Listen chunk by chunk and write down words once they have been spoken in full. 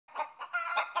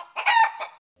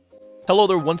Hello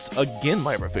there once again,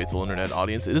 my ever faithful internet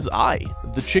audience. It is I,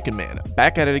 the Chicken Man,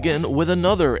 back at it again with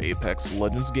another Apex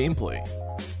Legends gameplay.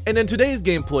 And in today's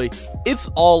gameplay, it's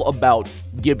all about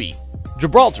Gibby,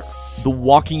 Gibraltar, the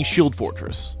walking shield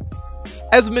fortress.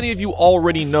 As many of you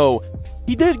already know,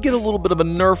 he did get a little bit of a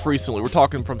nerf recently. We're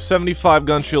talking from 75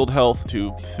 gun shield health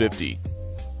to 50.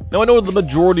 Now I know the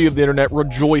majority of the internet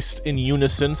rejoiced in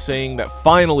unison, saying that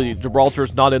finally Gibraltar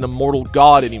is not an immortal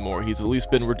god anymore. He's at least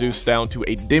been reduced down to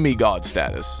a demigod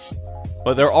status.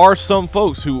 But there are some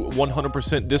folks who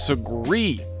 100%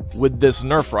 disagree with this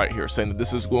nerf right here, saying that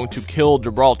this is going to kill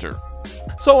Gibraltar.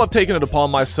 So I've taken it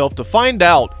upon myself to find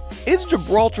out, is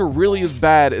Gibraltar really as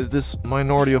bad as this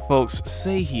minority of folks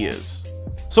say he is?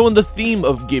 So in the theme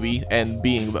of Gibby and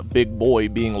being a big boy,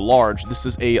 being large, this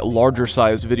is a larger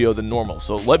sized video than normal.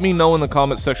 So let me know in the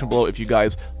comment section below if you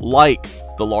guys like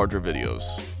the larger videos,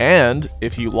 and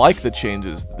if you like the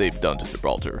changes they've done to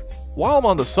Gibraltar. While I'm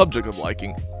on the subject of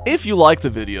liking, if you like the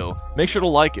video, make sure to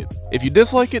like it. If you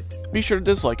dislike it, be sure to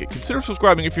dislike it. Consider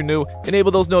subscribing if you're new,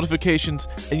 enable those notifications,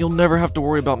 and you'll never have to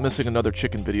worry about missing another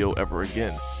chicken video ever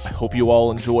again. I hope you all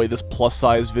enjoy this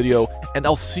plus-size video, and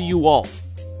I'll see you all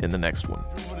in the next one.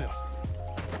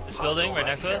 This building right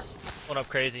next to us, went up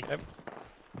crazy. Yep.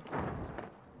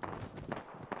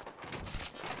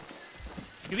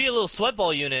 Give you a little sweat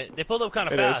ball unit. They pulled up kind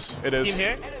of fast. It is. Team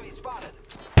here.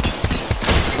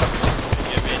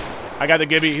 I got the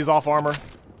Gibby. He's off armor.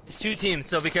 It's two teams,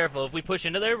 so be careful. If we push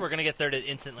into there, we're gonna get thirded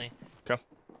instantly. Okay.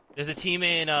 There's a team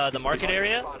in the market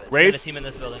area. Wraith. And a team in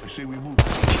this building. She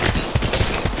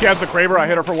has the Kraber. I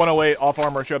hit her for 108 off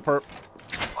armor. She had perp.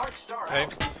 Okay.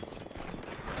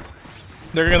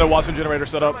 They're gonna get the Watson generator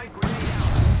set up.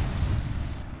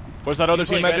 Where's that other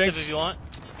team at, Jinx? If you want.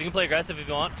 We can play aggressive if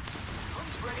you want.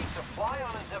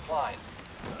 I'm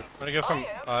gonna go from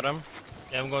bottom.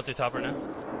 Yeah, I'm going through top right now.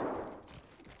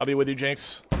 I'll be with you,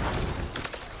 Jinx.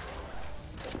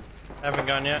 Haven't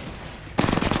gone yet.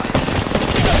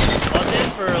 Lost in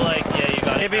for like, yeah, you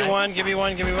got it. Give me one, give me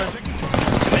one, give me one.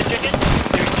 Mid chicken.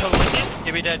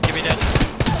 Give me dead, give me dead.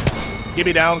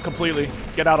 Gibby down completely.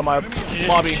 Get out of my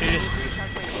lobby.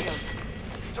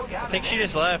 I think she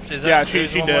just left. Is that, yeah,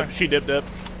 she dipped. More? She dipped.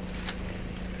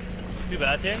 Two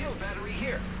bats here.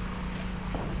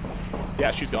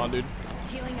 Yeah, she's gone, dude.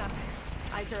 Healing up.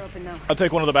 Eyes are open though. I'll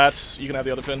take one of the bats. You can have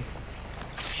the other fin.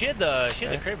 She had the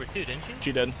Kraber too, didn't she?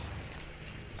 She did.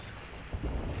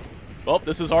 Well,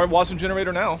 this is our Watson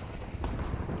generator now.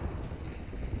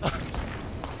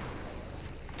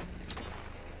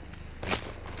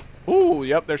 Ooh,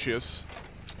 yep, there she is.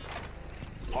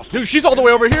 Dude, she's all the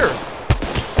way over here. It's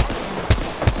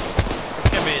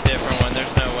gonna be a different one.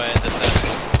 There's no way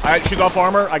that. Alright, she's off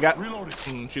armor. I got.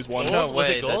 She's one. Gold? No Was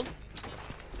way. it gold?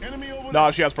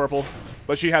 No, she has purple,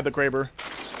 but she had the Kraber.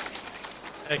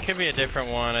 It could be a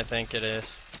different one. I think it is.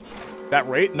 That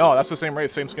Wraith? No, that's the same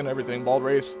Wraith, same skin, everything. Bald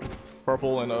Wraith,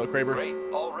 purple, and Kraber. I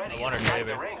want her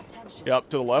Kraber. Yep,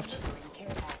 to the left.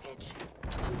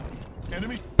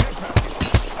 Enemy.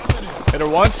 Hit her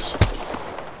once.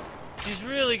 She's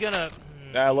really gonna.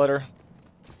 Yeah, let her.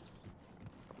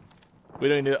 We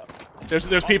don't need to.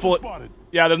 There's people.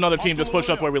 Yeah, there's another team just pushed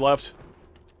up where we left.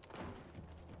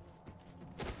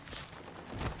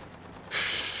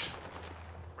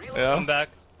 Yeah. Come back.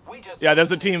 Yeah,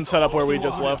 there's a team set up where we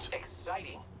just left.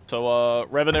 So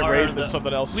Revenant, Wraith, and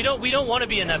something else. We don't want to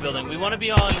be in that building. We want to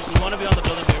be on the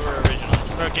building we were originally.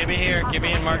 Bro, give me here. Give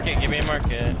me in market. Give me in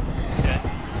market. Okay.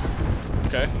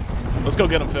 Okay. Let's go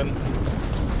get him, Finn.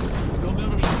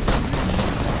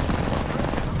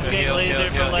 Okay, laser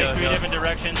from like three different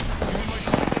directions.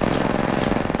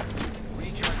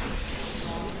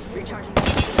 Recharging.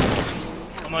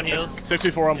 I'm on heals.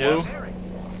 64 on blue.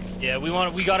 Yeah,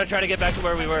 we gotta try to get back to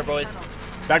where we were, boys.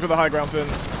 Back to the high ground, Finn.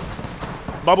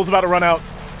 Bubble's about to run out.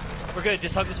 We're good.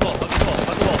 Just hug this wall. Hug the wall.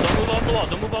 Hug the wall. Don't move off the wall.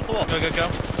 Don't move off the wall. Go, go, go.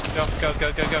 Go, go,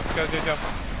 go, go, go, go, go, go.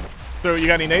 So, you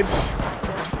got any nades?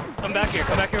 Come back here.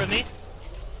 Come back here with me.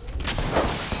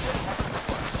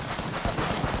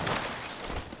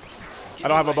 I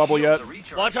don't have a bubble yet.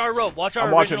 Watch our rope. Watch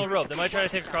our original rope. They might try to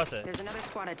take across it. There's another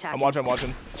squad attacking. I'm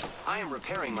watching. I am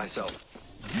repairing myself.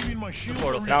 Giving my shield.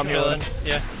 Portal. Now I'm healing.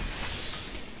 Yeah.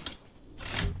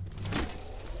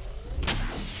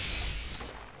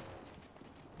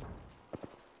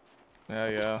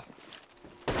 Yeah.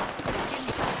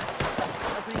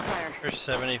 Opening fire. For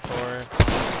 74.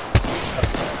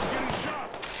 Getting shot.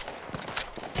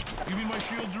 Giving my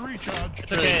shields a recharge.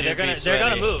 It's okay. They're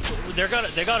gonna move.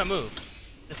 They gotta move.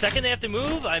 The second they have to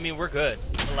move, I mean, we're good.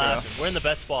 We're in the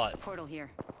best spot. Portal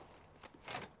here.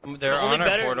 They're Only on our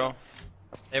better- portal.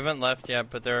 They haven't left yet,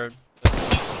 but they're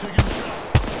Taking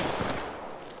shot.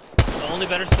 The only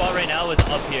better spot right now is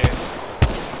up here.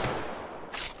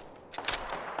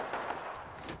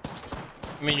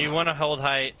 I mean, you want to hold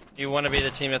height. You want to be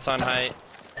the team that's on height.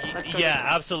 Let's go Yeah, this way.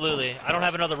 absolutely. I don't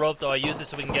have another rope though. I use it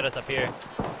so we can get us up here.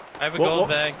 I have a Whoa, gold whoa.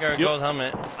 bag or a Yep. gold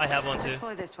helmet. I have one too. Let's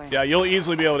go this way. Yeah, you'll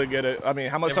easily be able to get it. I mean,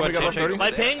 how much Yeah, time we got what's left? your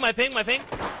 30? My ping.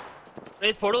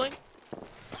 Wraith portaling.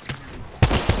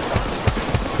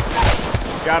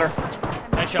 Got her.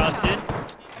 Nice shots, dude.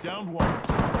 Down one.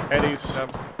 Eddie's.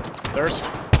 Thirst.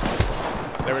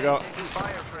 There we go. Taking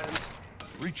fire, friends.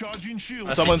 Recharging shield.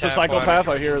 That's Someone's a tap psychopath.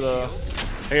 water. I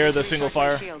hear the single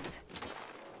fire. Shields.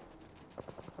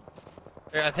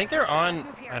 I think they're on,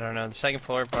 I don't know, the second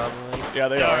floor probably. Yeah,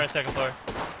 they They are are. on second floor.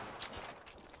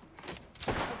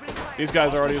 These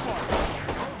guys are already.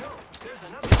 There's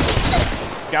another.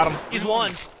 Got him. He's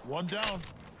one. One down.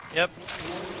 Yep.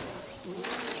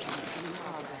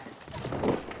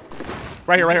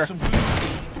 Right here, right here. Some food.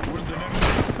 Where's the next?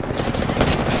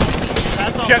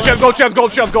 That's on Chest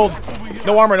one. gold.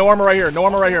 No armor right here. No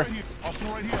armor right here. Also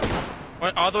right here.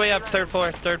 Went all the way up, third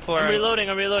floor. I'm reloading.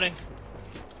 Around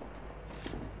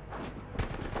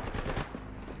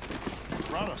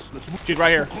us. Let's move. She's right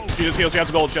here. She just heals. She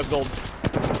has gold.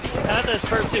 That's his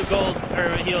perp 2 gold,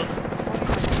 or healed.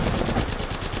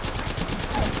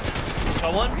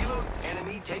 Got one? Reload.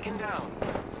 Enemy taken down.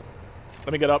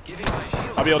 Let me get up. Giving my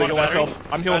shield. I'll be able to heal One battery.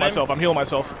 myself. I'm healing Got him. myself. I'm healing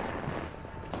myself.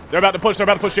 They're about to push.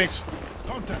 Jinx.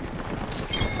 Contact.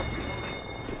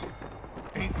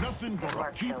 Ain't nothing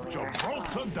gonna keep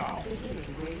Gibraltar down.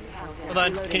 Hold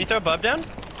on, can you throw a bub down?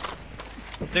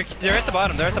 They're at the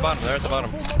bottom, they're at the bottom. Hold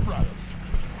up, brothers.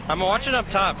 I'm watching up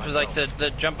top, cause like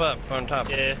the jump up on top.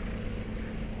 Yeah.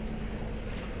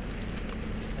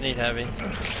 I need heavy.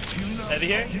 Heavy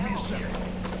here? Give me a second.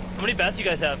 How many bats you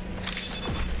guys have?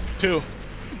 2.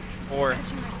 4.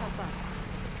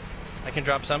 I can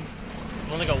drop some.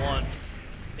 I've only got one.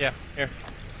 Yeah, here.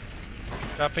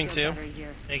 Dropping 2.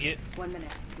 Thank you. 1 minute.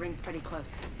 Ring's pretty close.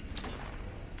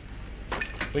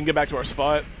 We can get back to our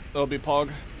spot. That'll be Pog.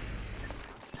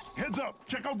 Heads up.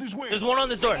 Check out this way. There's one on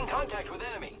this door. In contact with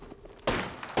enemy. I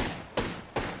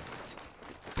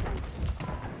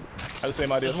have the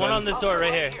same idea. There's one on this door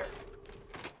right here.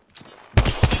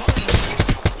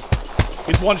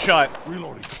 He's one shot.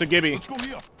 Reloading. It's a Gibby. Let's go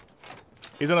here.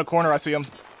 He's in the corner. I see him.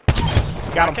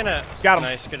 Got him. Got him.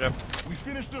 Nice, good job. We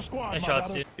finished the squad. Nice my shots,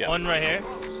 brothers. dude. Yeah. One right here.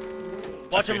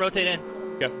 Watch see. him rotate in.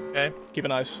 Yeah. Okay. Keep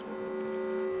an eyes.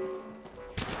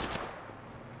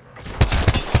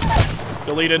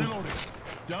 Deleted. Reloading.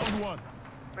 Down one.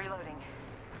 Reloading.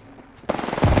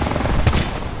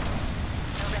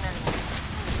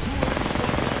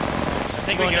 I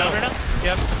think we're down right now.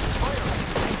 Yep.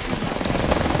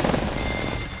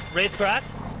 Wraith cracked.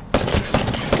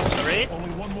 The Wraith. Only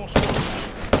one more squad.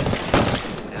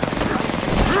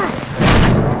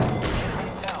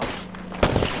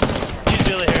 He's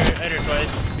really hurt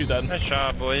twice. He's dead. Nice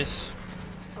job, boys.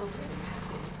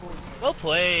 Well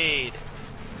played.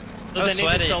 Those was endings were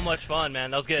sweaty. so much fun,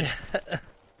 man. That was good.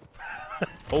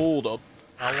 Hold up.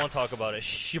 I won't talk about it.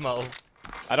 Shimo.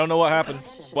 I don't know what happened.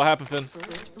 What happened, Finn?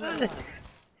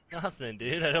 Nothing,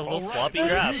 dude. I had a little floppy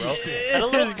grab, bro. I had a His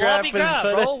little grab floppy was grab,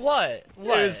 funny. bro. What?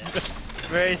 What? It was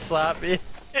very sloppy.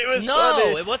 It was No,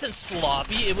 funny. it wasn't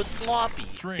sloppy. It was floppy.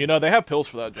 You know, they have pills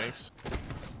for that, Jinx.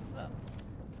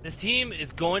 This team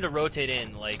is going to rotate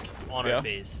in, like, on Yeah. our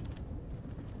base.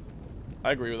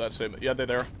 I agree with that statement. Yeah, they're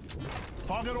there.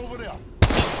 Target over there.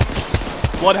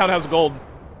 Bloodhound has gold.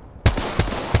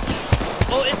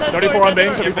 Oh, inside 34 the door, on inside the Bang,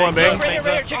 door. 34 on Bang. Right here,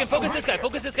 right here. Chicken, focus this guy.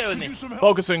 Focus this guy with me. Do some help.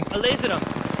 Focusing. I lasered him.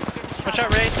 One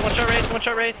shot Wraith, one shot Wraith, one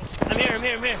shot Wraith. I'm here.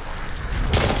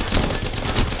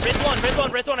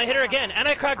 Wraith one. I hit her again. And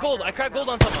I cracked gold. I cracked gold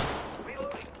on someone.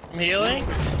 I'm healing.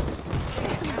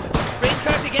 Wraith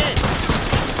cracked again.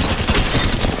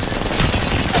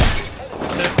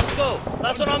 Let's go.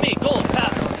 Last one on me. Gold.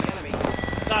 Pass.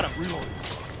 Got him. Reloading.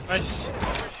 Nice.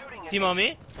 Team on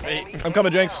me. Wait. I'm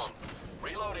coming, Jinx.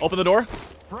 Open the door.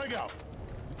 Frag out.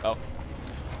 Oh.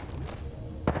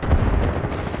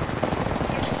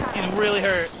 He's really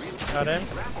hurt. Got him.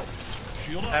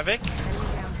 Shield up. Havoc.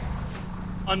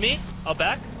 On me. I'll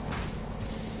back.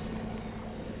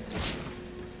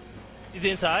 He's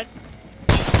inside.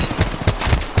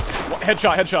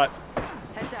 Headshot. Heads up.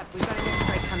 We've got a new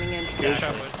strike coming in. Good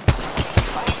shot, boys.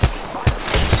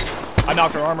 I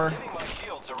knocked her armor. Giving my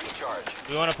shields a recharge.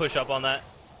 We want to push up on that.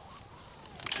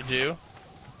 You do?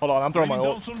 Hold on, I'm throwing my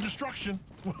Bringing down ult. some destruction.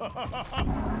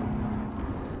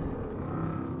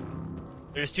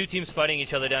 There's two teams fighting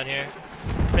each other down here.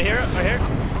 Right here.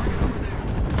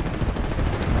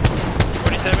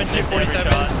 47, Every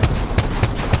 47. shot.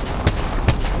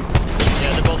 Yeah,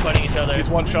 they're both fighting each other. other. He's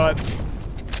one shot.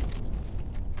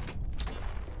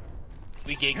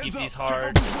 We gatekeep Heads up. these Check hard.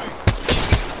 out this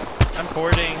way. I'm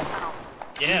porting.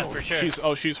 Yeah, for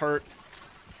sure. She's hurt.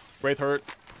 Wraith hurt.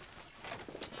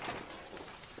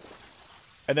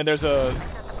 And then there's a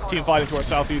team fighting to our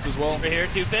southeast as well. Right here,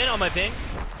 2 pin on my ping.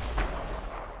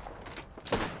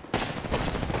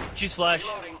 She's flash.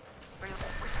 Reloading.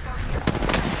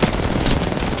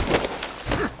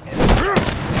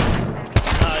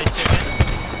 Nice,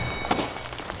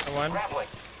 chicken. One. Grappling.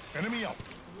 Enemy up.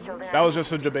 That was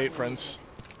just a debate, friends.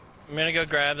 I'm gonna go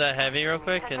grab that heavy real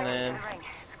quick and then.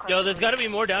 Yo, there's gotta be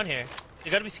more down here. They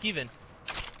gotta be skeeving.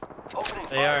 Opening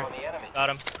They fire are. on the enemy. Got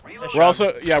him. Reloading. We're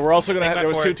also gonna Take have, my there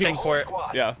was port, two take teams. port.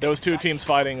 Squad. Yeah, there was 2 teams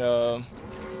fighting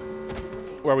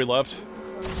where we left.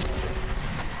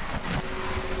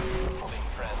 Moving,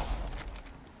 friends.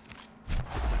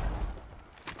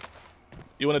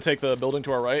 You want to take the building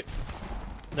to our right?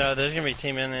 No, there's gonna be a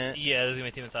team in it. Yeah, there's gonna be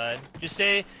a team inside. Just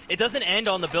say it doesn't end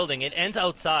on the building. It ends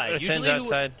outside. It ends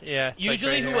outside. Yeah. it's like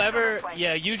Usually right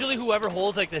here. whoever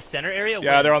holds like the center area.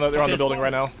 Yeah, wins. they're on the Because building right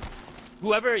now.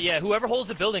 Whoever holds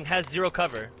the building has 0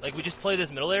 cover. Like we just play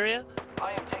this middle area.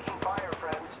 I am taking fire,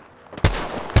 friends.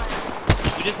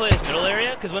 We just play this middle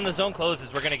area because when the zone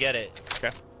closes, we're gonna get it.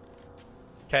 Okay.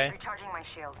 Okay. Recharging my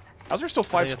shields. How's there still I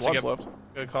 5 think it's a squads good- left?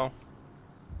 Good call.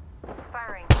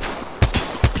 Firing.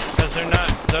 Because they're not.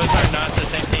 Those are not the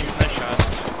same team. Nice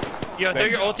shot. Yo, throw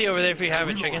Thanks. your ulti over there if you have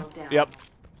it, chicken. Yep.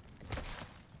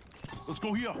 Let's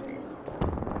go here.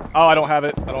 Oh, I don't have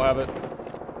it. They're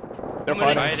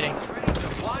Fighting. fighting.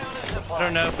 Fly on a zip I line.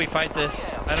 don't know if we fight this.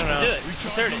 I don't Do know. it.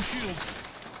 Insert Recharging it. shields.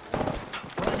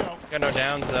 Frag out. Got no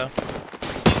downs though.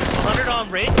 100 on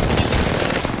rate.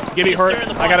 Gibby hurt. They're in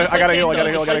the I gotta bottom.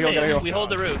 heal. We hold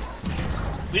the roof.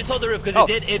 We just hold the roof because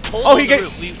Oh. it pulled Oh, on he the gave.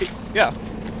 roof. Yeah.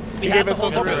 We gave have to us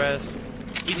hold a the Good couple. roof.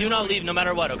 res. We do not leave no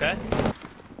matter what, okay?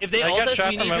 If they I ult got us, shot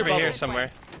we need from your over bubble. here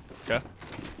somewhere. Okay.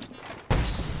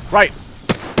 Right.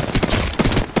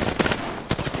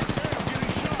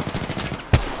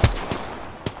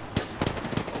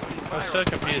 I was so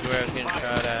confused where I was getting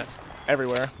shot at.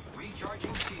 Everywhere.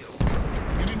 Recharging shields.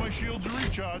 Give me my shields to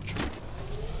recharge.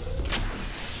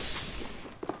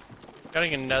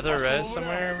 Getting another res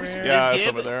somewhere over here. Yeah, it's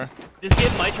Gib- over there. This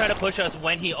kid might try to push us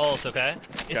when he ults, okay?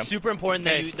 It's Okay. super important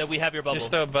that, Hey. that we have your bubble.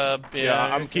 Just throw a bub. Yeah,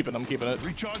 I'm keeping it.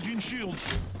 Recharging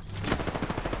shields.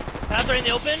 Pass right in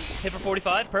the open. Hit for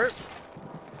 45. Perp.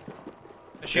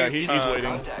 Yeah, he's waiting.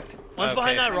 Contact. One's Okay.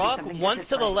 behind that rock. One's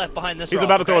to the left behind this He's rock.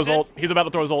 about to throw his okay? ult.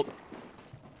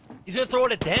 He's gonna throw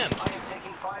it at them. I am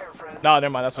taking fire, friends. Nah, never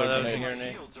mind. That's a Oh, that was a grenade.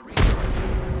 grenade. Shields are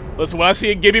recharged. Listen, when I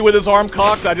see a Gibby with his arm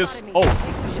cocked, I just. Oh, You're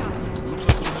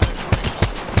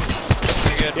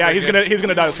good, yeah, you're good. he's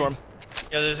gonna die to storm.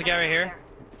 Yeah, there's a guy right here.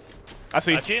 I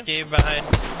see. Got you? Gabe behind.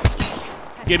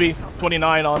 Gibby,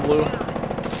 29 on blue.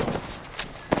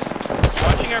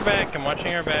 Watching our back. I'm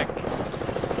watching our back.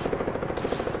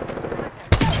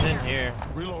 He's in here.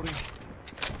 Reloading.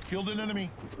 Killed an enemy.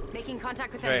 Making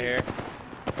contact with He's right enemy. here.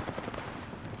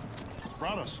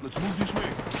 Brothers, let's move this way.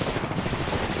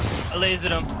 I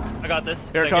lasered him. I got this.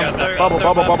 Here it Thank comes. you. Bubble.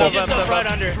 He just goes right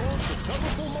under. Throw us a cover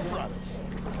full of rats.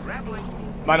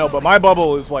 I know, but my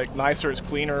bubble is like nicer, it's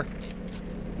cleaner.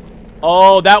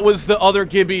 Oh, that was the other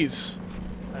Gibbies.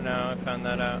 I know. I found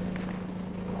that out.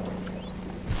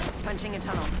 Punching a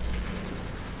tunnel.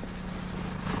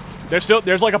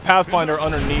 There's like a pathfinder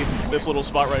underneath this little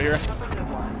spot right here.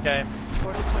 Okay.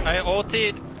 I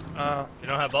ulted. You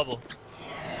don't have bubble.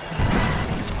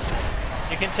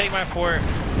 You can take my fort.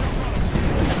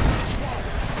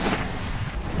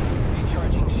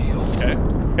 Recharging shields. Okay.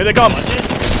 Here they come.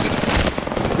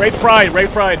 Wraith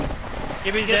fried.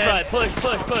 Give me Get dead. side. Push.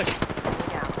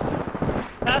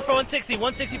 Pass for 160.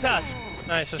 160 pass.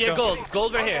 Nice. Let's Get go.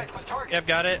 gold right here. Contact with target. Yep,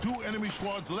 got it. 2 enemy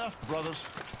squads left, brothers.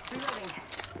 Reloading.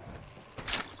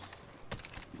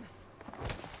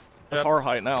 That's Yep. our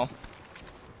height now.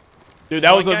 Dude,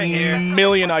 that was a guy here.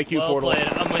 million IQ Well portal. played.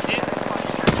 I'm with you.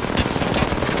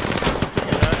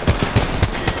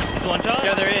 There's one shot.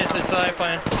 Yeah, there is. It's a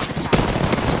lifeline.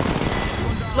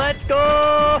 Let's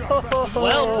go!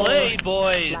 Well played,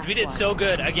 boys. We did so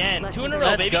good. Again, 2 in a row,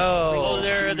 Let's baby. go. Oh,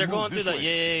 they're going through This the.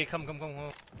 way. Yeah, come.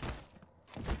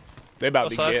 They about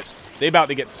to What's get. up? They about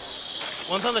to get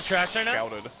One's on the tracks right now.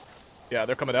 scouted. Yeah,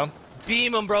 they're coming down.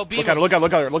 Beam him, bro. Beam Look at him.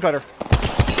 her. Look at her.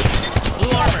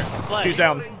 Blue armor. Flash. She's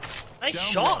down. Nice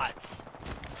Down shots.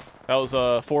 That was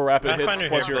 4 rapid hits Pathfinder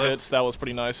plus here, your bud. hits. That was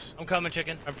pretty nice. I'm coming,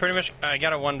 chicken. I'm pretty much. I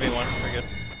got a 1v1. We're good.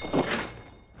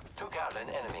 Took out an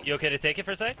enemy. You okay to take it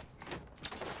for a sec?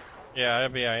 Yeah, I'll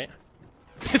be alright.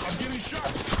 I'm getting shot.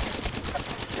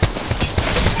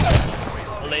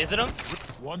 I'll laser lasered him.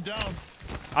 One down.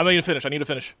 I need to finish. I need to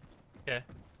finish. Okay.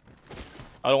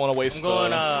 I don't want to waste.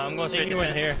 I'm going straight to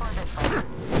win here.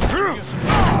 Get some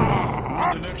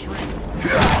the next ring.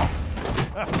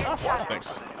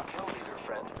 Thanks. Kill leader,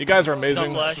 friend. You guys are Don't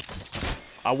amazing. flash.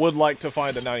 I would like to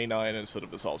find a 99 instead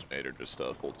of this alternator. Just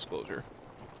full disclosure.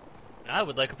 I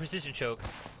would like a precision choke.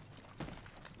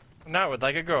 Not with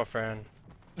like a girlfriend.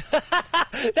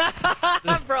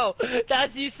 Bro,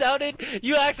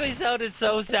 you actually sounded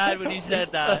so sad when you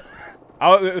said that.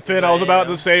 Finn, I was about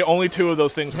to say only 2 of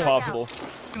those things possible.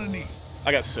 Gonna need.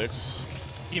 I got 6.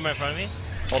 You right in front of me?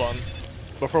 Hold on.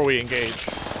 Before we engage.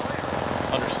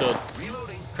 Understood.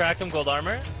 Reloading. Crack him gold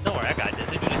armor. Don't worry, I got this.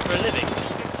 I do this for a living.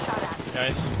 Shot at.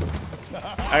 Nice.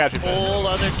 I got you, Finn. Whole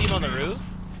other team on the roof.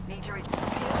 Need to reach.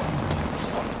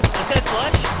 This guy's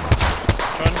flush.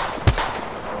 Which one?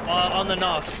 On the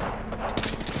knock.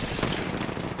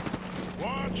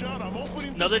 Watch out, I'm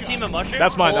opening. Another team of mushroom.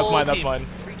 That's mine. That's Whole mine. That's team. mine.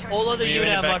 Whole other You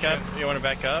unit want of to back mushroom. up? You want to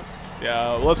back up? Yeah,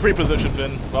 well, let's reposition,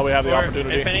 Finn, while we have the Or,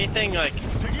 opportunity. if anything, like,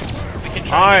 Taking fire. we can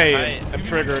I try to get height. am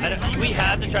triggered. We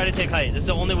have to try to take height. This is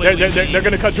the only way. They're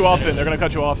gonna cut you off, Finn. They're gonna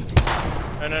cut you off. No,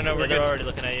 we're They're good. already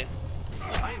looking at you.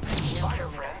 I am taking fire,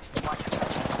 friends.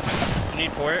 You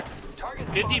need port? Target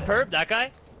 50 spotted. perp, that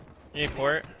guy? You need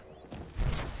port?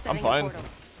 Setting fine. a portal.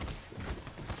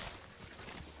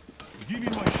 Give me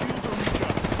my shields or reach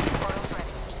out. Portal's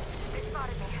ready. They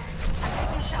spotted me. I'm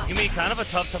taking shots. You made kind of a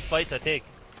tough fight to take.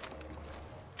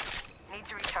 Need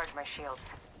to recharge my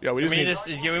shields. Yeah, we Can just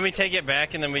we need. just, when we take it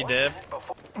back and then we dip?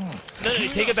 Before No,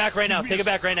 take it back right now. Take it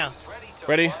back right now. ready to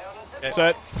Ready? fly on a zip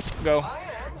Set. Go.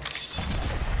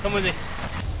 Come with me.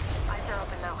 Eyes are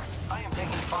open though. I am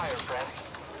taking fire, friends.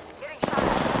 Getting shot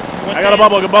at. I got a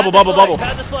bubble. Bubble.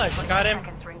 Pad the flush. Got him.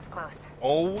 Seconds rings close.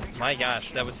 Oh my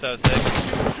gosh, that was so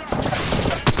sick.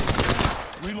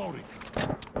 Reloading.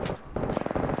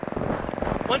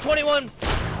 121.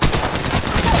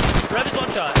 Rev is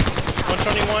one shot.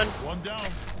 121. One down.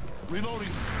 Reloading.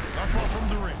 Not far from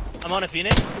the ring. I'm on a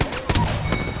Phoenix.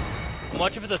 I'm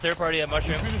watching for the third party at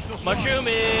Mushroom. Mushroom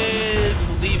is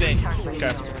leaving. Charge my Okay.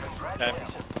 shields. Okay.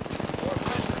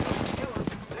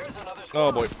 There's another squad.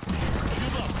 Oh boy.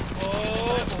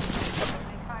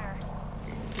 Fire.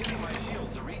 Giving my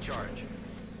shields a recharge.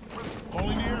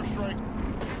 Calling the airstrike.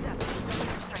 Heads up.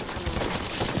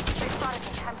 They spotted me.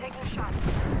 I'm taking shots.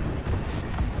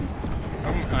 I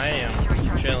Need to am recharge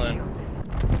my chilling. shields.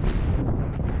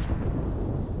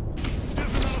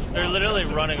 There's another squad. They're literally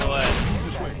running away.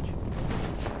 This way.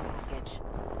 Hitch.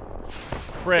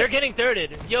 They're Frick. getting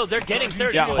thirded. Yo, they're getting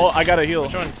thirded. Yeah, boys. hold, I got a heal.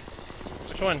 Which one?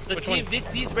 Which one? The Which team, one?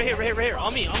 these right here.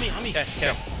 On me. Okay, okay.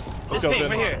 This Let's go, ping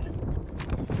Finn. right here.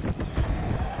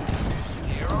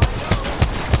 Here I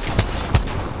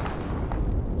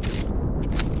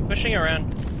Pushing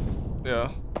around.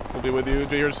 Yeah. We'll be with you.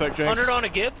 Be here in a sec, Jinx. 100 on a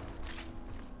Gib.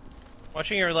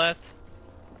 Watching your left.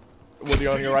 With you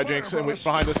on your right, Jinx, and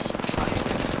behind us. For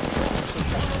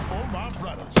my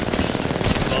brothers.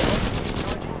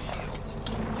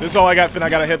 This is all I got, Finn. I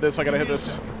gotta hit this. I'm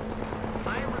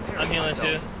healing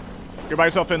too. You're by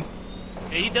yourself, Finn.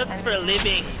 Yeah, he does this for a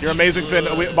living. You're amazing, Finn.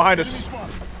 Behind us.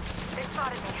 They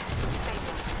spotted me.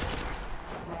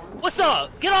 Facing. What's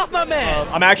up? Get off my man.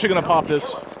 I'm actually gonna pop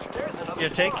this. Yeah,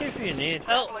 take it if you need.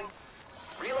 Help.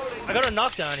 Reloading. I got a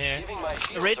knockdown here. Giving my The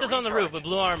shields Wraith a is on the roof recharge. with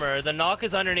blue armor. The knock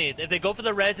is underneath. If they go for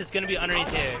the res, it's gonna be underneath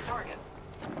here. Target.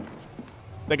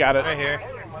 They got it. Right here.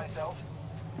 Clearing myself.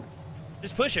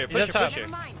 Just push her, He's up push top. her.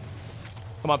 Never mind.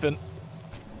 Come on, Finn.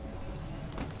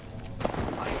 I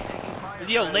am taking fire.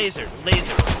 Yo, friends. laser.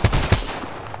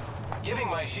 Giving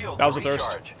my shields That was a a thirst.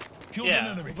 recharge. Killed an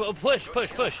Yeah, enemy. push. Friend.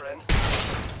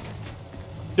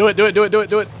 Do it.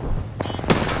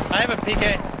 I have a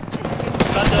PK.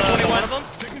 Got the one of them.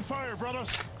 Taking fire, brothers.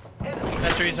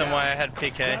 That's the reason why I had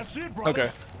PK. That's it, brothers. Okay.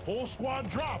 Whole squad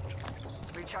dropped.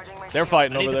 Recharging my They're shields.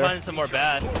 fighting I need over to there. find some more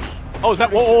bad. Oh, is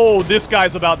that? Whoa, this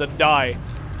guy's about to die.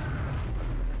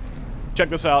 Check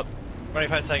this out.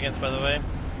 25 seconds, by the way.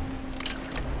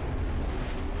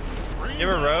 Bring You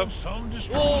have a down rope? Some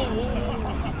destruction.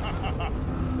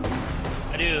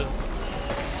 I do.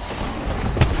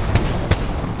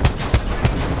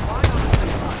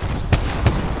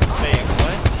 Wait,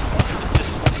 what? It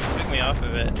just took me off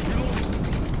of it.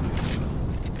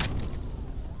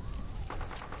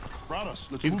 Brothers,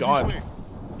 let's He's move gone. this way.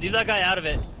 Leave that guy out of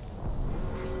it.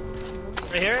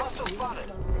 Right here. Hostile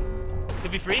spotted.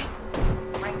 Could be free.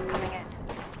 Rings coming in.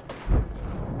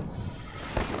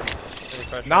 Really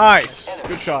fresh. Nice. Enemy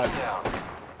Good shot. down.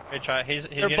 Good try. He's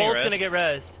They're getting both res. gonna get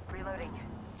rezzed. Reloading.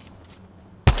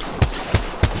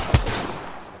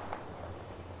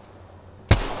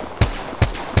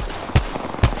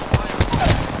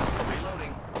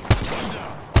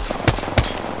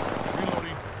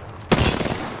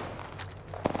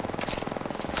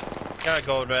 Got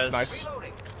gold res. Nice.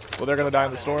 Well, they're gonna die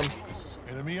in the storm.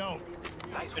 Enemy out.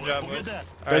 Good job, Look boys. at that.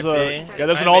 There's Alright, a- B. yeah,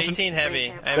 there's an I have altern- 18 heavy.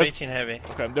 I have There's- 18 heavy.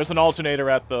 Okay, there's an alternator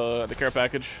at the care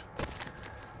package.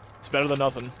 It's better than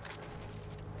nothing.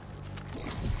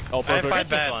 Oh, I have perfect. 5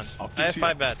 bats. I'll I have fix you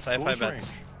 5 up. bats. I have 5 Close bats. range.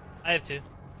 I have 2.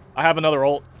 I have another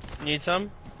ult. Need some?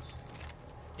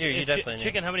 Here, you Hey, definitely need.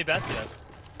 Chicken, how many bats do you have?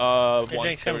 Hey, One.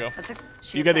 Jinx, There we come. go. That's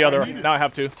a You get the other. Need it. Now I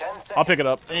have 2. 10 seconds. I'll pick it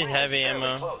up. I need heavy Fairly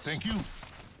ammo. close. Thank you.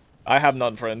 I have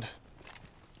none, friend.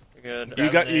 Good. You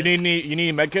got? You need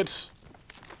any med kits?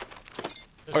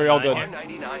 Or are you all good?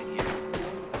 199 here.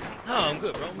 No, I'm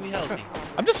good, bro. We healthy.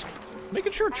 I'm just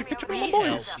making sure. Checking on my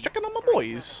boys. Checking on my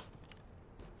boys.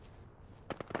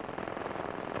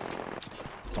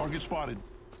 Target spotted.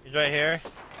 He's right here.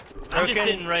 I'm just Broken.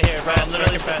 sitting right here, bro. I'm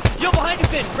literally Broken. Yo, behind you,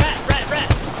 Finn!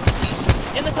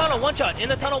 Rat! In the tunnel, one shot. In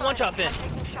the tunnel, one shot, Finn.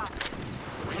 taking shots.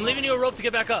 I'm leaving you a rope to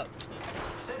get back up.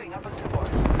 Setting up a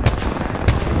zipline.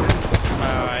 Oh,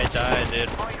 I died, dude.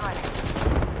 Point ready.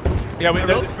 Yeah, we I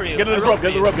get wrote for you. to this I rope. wrote Get for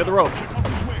the you. rope. Get the rope. Check out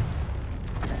this way.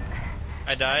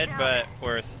 I died, but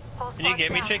worth. Whole Can you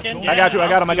get me, squad's chicken? I got you. I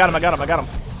got him. I got him. I got him. I got him.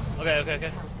 Okay, okay,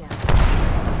 okay.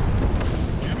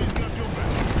 Jimmy's got your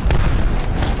back.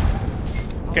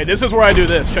 Okay, this is where I do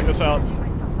this. Check this out. down.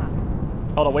 Myself up.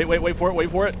 Hold on. Wait for it.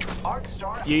 Wait for it. Arc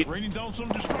star. Yeet. Raining down some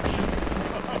destruction.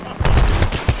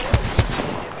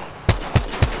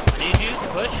 Need you to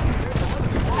push.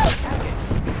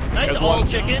 Nice There's ult, one.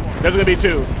 chicken. There's gonna be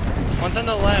 2. One's on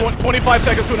the left. 25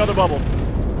 seconds to another bubble.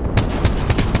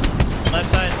 Left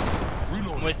side.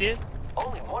 Reload. I'm with you.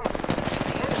 Only one.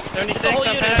 76 The whole on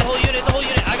unit, pad. the whole unit, the whole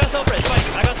unit. I got self-res,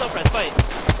 fight. I got self-res, fight.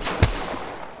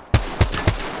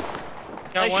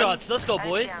 Got Nice one. shots. Let's go,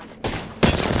 boys. Down.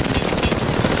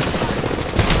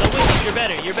 No, wait, you're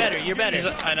better, you're better, you're better.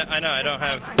 I know, I don't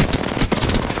have.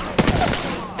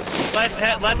 Last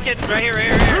kid, right here, right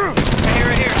here, right here. Right here,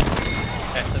 right here.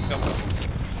 Okay, let's go.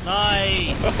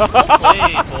 Nice. Well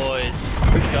played, boys.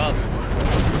 Good job.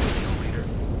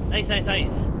 Nice, nice, nice.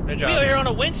 Good We job. are here on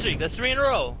a win streak. That's 3 in a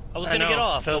row. I was I gonna know, get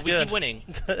off, feels but we good. keep winning.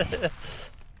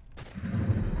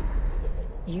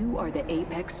 You are the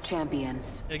Apex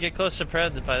champions. You'll get close to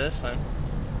Pred by this time.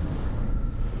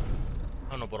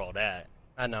 I don't know about all that.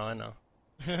 I know, I know.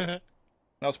 That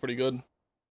was pretty good.